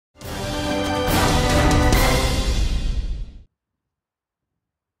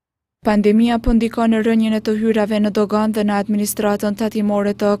Pandemia po ndikon në rënien e të hyrave në dogan dhe në administratën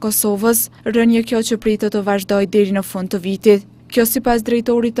tatimore të Kosovës, rënje kjo që pritet të vazhdoj deri në fund të vitit. Kjo sipas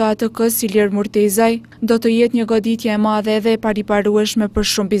drejtorit të ATK-s Ilir Murtezaj, do të jetë një goditje e madhe dhe e pariparueshme për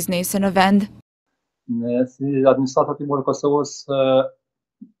shumë biznese në vend. Si administrata tatimore e Kosovës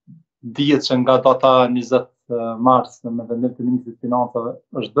dihet që nga data 20 mars me vendim të Ministrit të Financave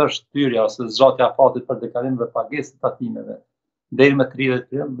është bërë shtyrja ose zgjatja e afatit për deklarim dhe pagesë të tatimeve deri më 30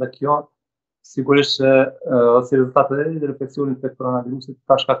 prill, dhe kjo sigurisht që si rezultat e refleksionit të Coronavirusit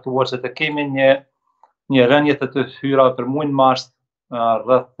ka shkaktuar që të kemi një rënje të hyrave për muajin mars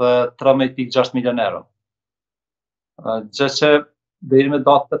rreth 13.6 milion euro. Gjë që deri me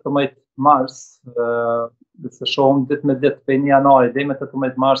datën 18 mars, se shohim ditë me ditë prej 1 janari deri me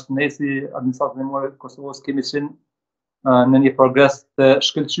 18 mars, ne si administrata tatimore e Kosovës kemi qenë në një progres të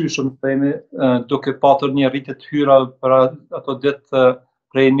shkëlqyeshëm, duke patur një rritje të hyrave për ato ditë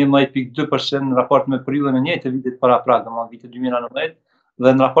prej 11.2% në raport me periudhën e njëjtë të vitit paraprak, domethënë vitin 2019,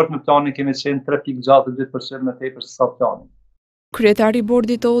 dhe në raport me planin kemi qenë 3.62% më tepër se sa plani. Kryetari i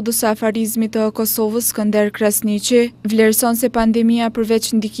Bordit të Udhës së Afarizmit të Kosovës, Skënder Krasniqi, vlerëson se pandemia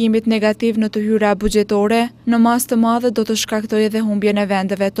përveç ndikimit negativ në të hyra bugjetore, në masë të madhe do të shkaktojë edhe humbjen e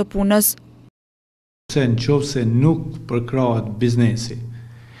vendeve të punës. Se në qovë se nuk përkrahet biznesi,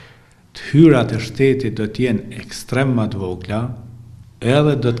 të hyrat e shtetit do t'jenë ekstrem më të vogla,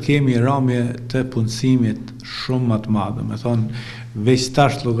 edhe do të kemi ramje të punësimit shumë më të madhe. Me thonë, veç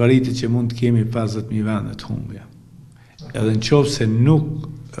tash llogaritet që mund të kemi 50.000 vende të humbja. Edhe në qovë se nuk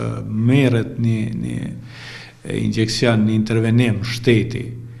merret një injekcion, një intervenim shteti,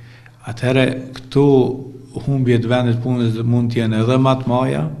 atëherë këto humbjet vendet punës mund të jenë edhe më të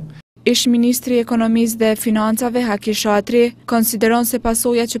mëdha. Ish ministri i Ekonomisë dhe Financave Haki Shatri konsideron se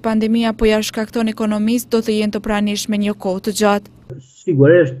pasojat që pandemia po ja shkakton ekonomisë do të jenë të pranishme një kohë të gjatë.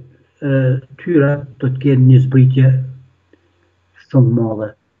 Sigurisht tyra do të kenë një zbritje shumë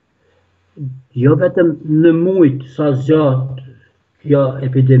madhe. Jo vetëm në muajt sa zgjat kjo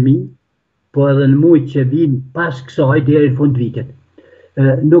epidemi, po edhe në muajt që vinë pas kësaj deri në fund vitit.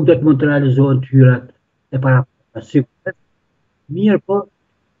 Nuk do të mund të realizohen tyrat e parapara. Sigurisht, mirë po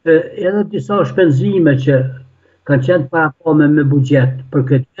edhe disa shpenzime që kanë qenë parapame me buxhet për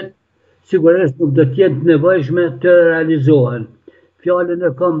këtë vit, sigurisht nuk do të jenë nevojshme të realizohen. Fjalën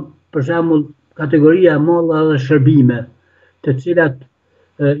e kam për shembull kategoria malla dhe shërbime, të cilat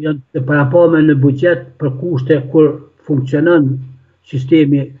janë të parapame në buxhet për kushte kur funksionon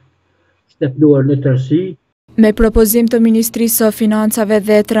sistemi shtetëror në tërësi. Me propozim të Ministrisë së Financave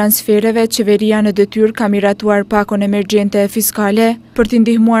dhe Transfereve, qeveria në detyrë ka miratuar pakon emergjente fiskale për t'i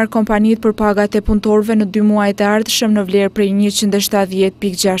ndihmuar kompanitë për pagat e punëtorëve në 2 muajt e ardhshëm në vlerë prej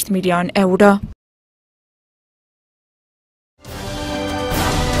 170.6 milion euro.